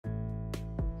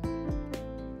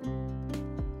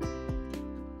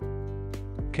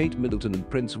Kate Middleton and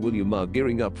Prince William are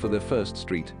gearing up for their first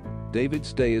street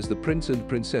David's Day as the Prince and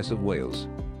Princess of Wales.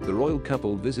 The royal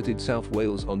couple visited South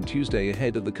Wales on Tuesday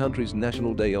ahead of the country's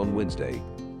National Day on Wednesday,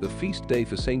 the feast day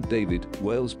for Saint David,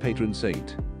 Wales' patron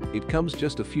saint. It comes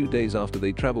just a few days after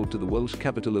they travelled to the Welsh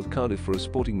capital of Cardiff for a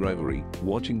sporting rivalry,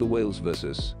 watching the Wales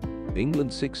vs.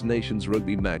 England Six Nations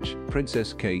rugby match.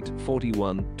 Princess Kate,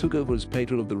 41, took over as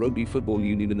patron of the Rugby Football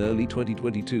Union in early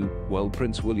 2022, while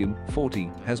Prince William,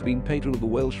 40, has been patron of the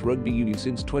Welsh Rugby Union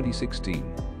since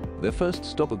 2016. Their first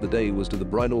stop of the day was to the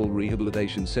Brynawel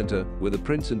Rehabilitation Centre, where the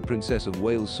Prince and Princess of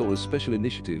Wales saw a special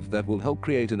initiative that will help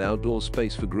create an outdoor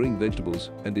space for growing vegetables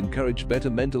and encourage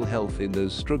better mental health in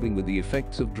those struggling with the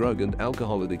effects of drug and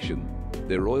alcohol addiction.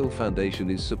 Their Royal Foundation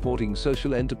is supporting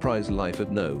social enterprise Life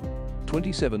at No.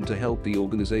 27 to help the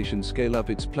organization scale up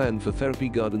its plan for therapy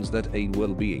gardens that aid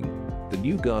well-being. The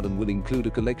new garden will include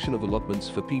a collection of allotments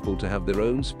for people to have their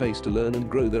own space to learn and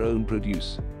grow their own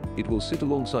produce. It will sit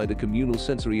alongside a communal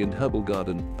sensory and herbal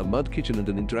garden, a mud kitchen and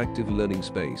an interactive learning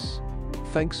space.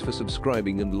 Thanks for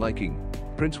subscribing and liking.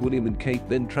 Prince William and Kate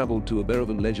then traveled to a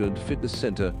Brynawel Leisure and Fitness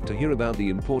Centre to hear about the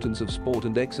importance of sport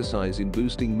and exercise in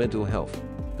boosting mental health.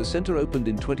 The centre opened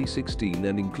in 2016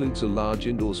 and includes a large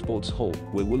indoor sports hall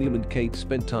where William and Kate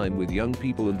spent time with young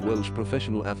people and Welsh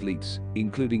professional athletes,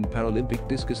 including Paralympic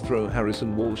discus thrower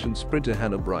Harrison Walsh and sprinter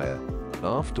Hannah Breyer.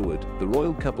 Afterward, the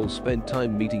royal couple spent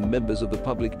time meeting members of the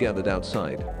public gathered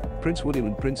outside. Prince William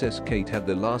and Princess Kate had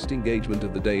their last engagement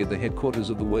of the day at the headquarters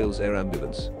of the Wales Air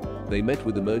Ambulance. They met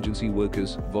with emergency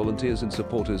workers, volunteers and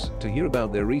supporters to hear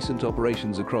about their recent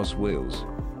operations across Wales.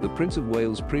 The Prince of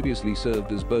Wales previously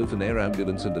served as both an air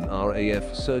ambulance and an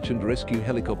RAF search and rescue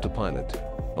helicopter pilot.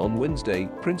 On Wednesday,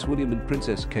 Prince William and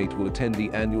Princess Kate will attend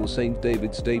the annual St.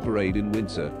 David's Day parade in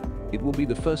Windsor. It will be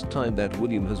the first time that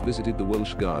William has visited the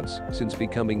Welsh Guards since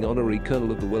becoming honorary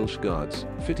colonel of the Welsh Guards,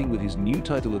 fitting with his new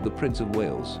title of the Prince of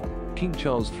Wales. King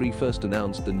Charles III first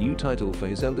announced the new title for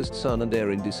his eldest son and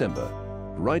heir in December.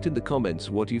 Write in the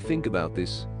comments what you think about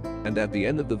this. And at the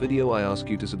end of the video I ask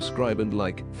you to subscribe and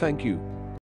like. Thank you.